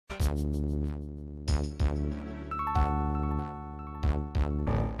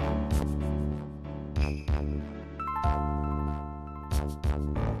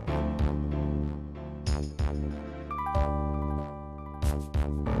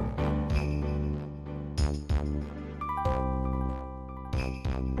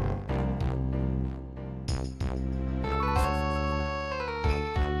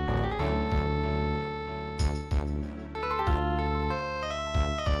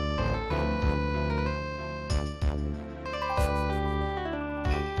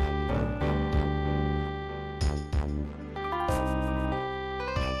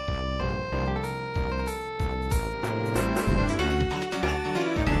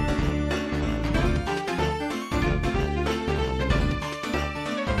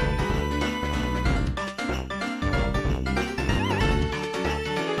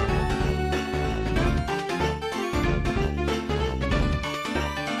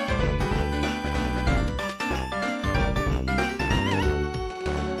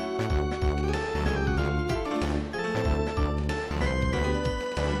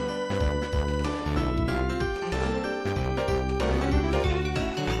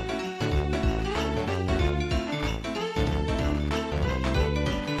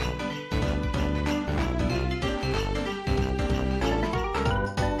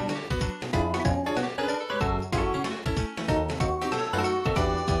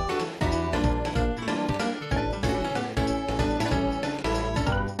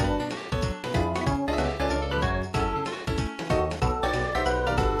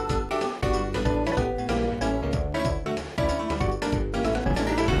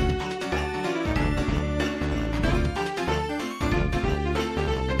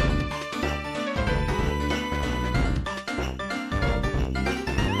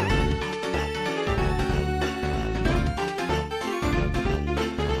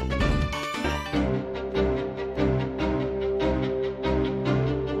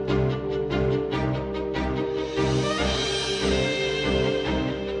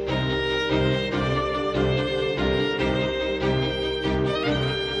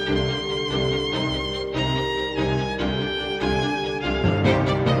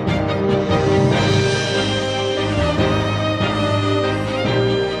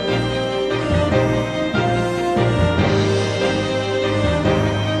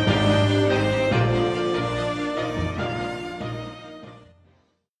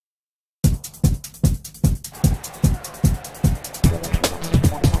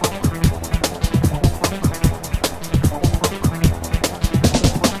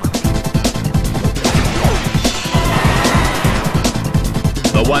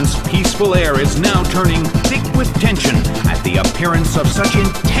Once peaceful air is now turning thick with tension at the appearance of such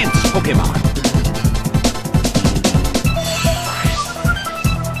intense Pokémon.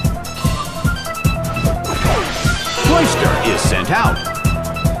 Cloyster is sent out.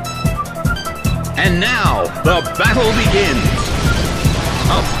 And now, the battle begins.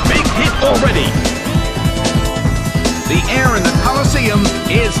 A big hit already. The air in the Colosseum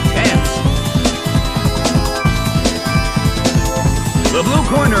is tense. The blue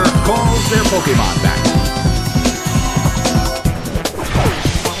corner calls their Pokémon back.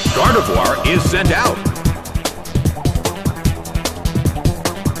 Gardevoir is sent out.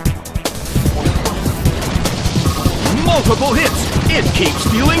 Multiple hits! It keeps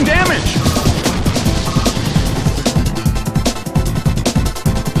dealing damage!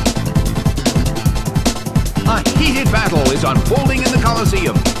 A heated battle is unfolding in the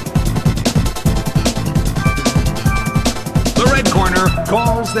Colosseum. The red corner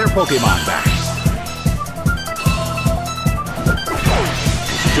calls their Pokémon back.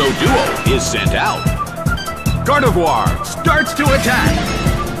 Doduo is sent out. Gardevoir starts to attack.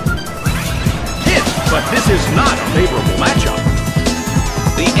 Hit, but this is not a favorable matchup.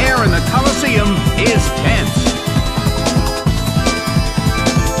 The air in the Colosseum is tense.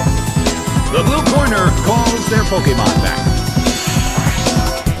 The blue corner calls their Pokémon back.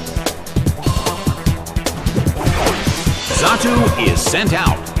 Xatu is sent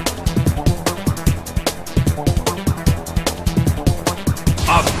out.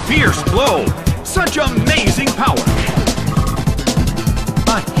 A fierce blow! Such amazing power!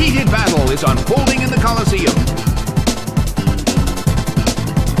 A heated battle is unfolding in the Colosseum.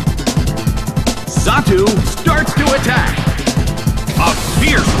 Xatu starts to attack. A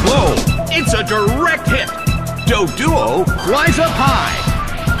fierce blow! It's a direct hit! Doduo flies up high.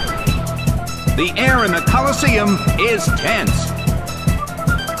 The air in the Colosseum is tense.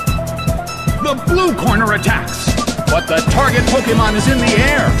 The blue corner attacks, but the target Pokémon is in the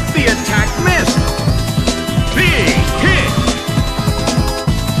air. The attack missed. Big hit!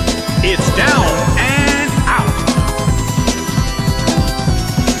 It's down and out.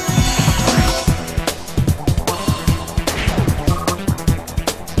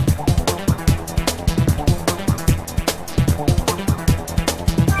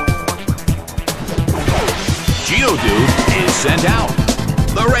 Geodude is sent out.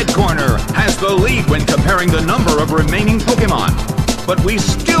 The red corner has the lead when comparing the number of remaining Pokémon, but we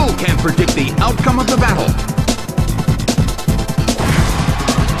still can't predict the outcome of the battle.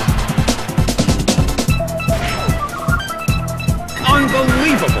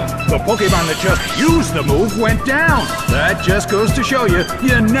 Unbelievable! The Pokémon that just used the move went down. That just goes to show you,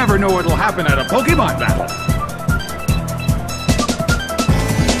 you never know what'll happen at a Pokémon battle.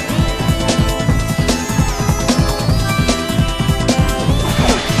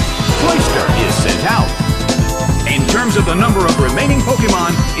 Cloyster is sent out. In terms of the number of remaining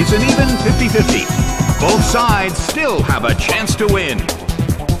Pokémon, it's an even 50-50. Both sides still have a chance to win.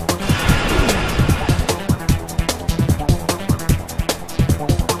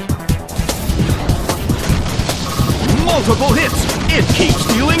 Multiple hits. It keeps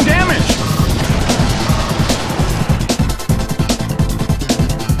dealing damage.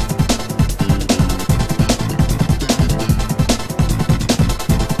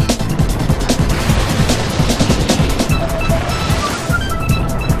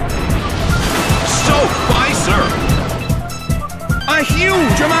 A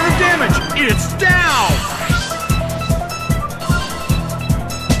huge amount of damage! It's down!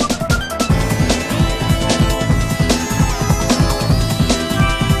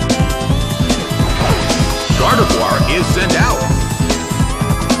 Gardevoir is sent out.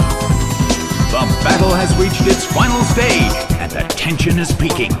 The battle has reached its final stage, and the tension is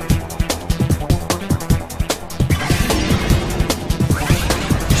peaking.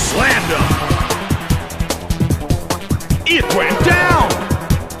 Slammed him! It went down!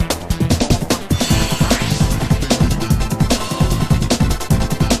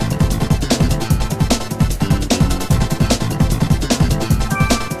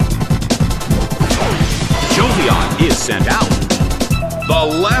 Jolteon is sent out. The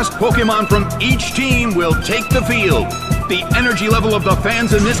last Pokémon from each team will take the field. The energy level of the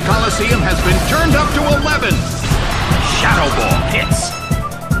fans in this Coliseum has been turned up to 11. Shadow Ball hits.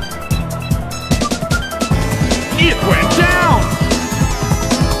 It went down!